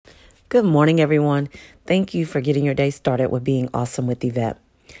Good morning, everyone. Thank you for getting your day started with being awesome with Yvette.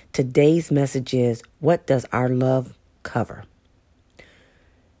 Today's message is, what does our love cover?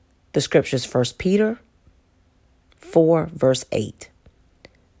 The scriptures, 1 Peter 4, verse 8.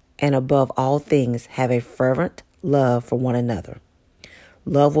 And above all things, have a fervent love for one another.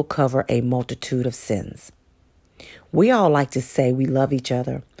 Love will cover a multitude of sins. We all like to say we love each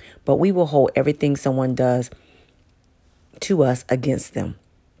other, but we will hold everything someone does to us against them.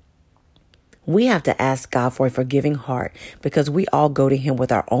 We have to ask God for a forgiving heart because we all go to him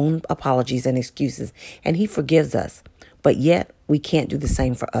with our own apologies and excuses, and he forgives us. But yet, we can't do the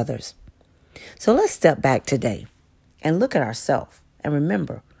same for others. So let's step back today and look at ourselves. And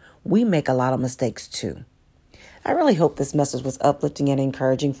remember, we make a lot of mistakes too. I really hope this message was uplifting and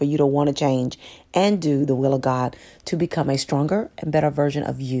encouraging for you to want to change and do the will of God to become a stronger and better version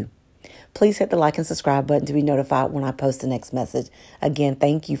of you. Please hit the like and subscribe button to be notified when I post the next message. Again,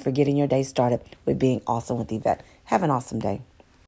 thank you for getting your day started with being awesome with Yvette. Have an awesome day.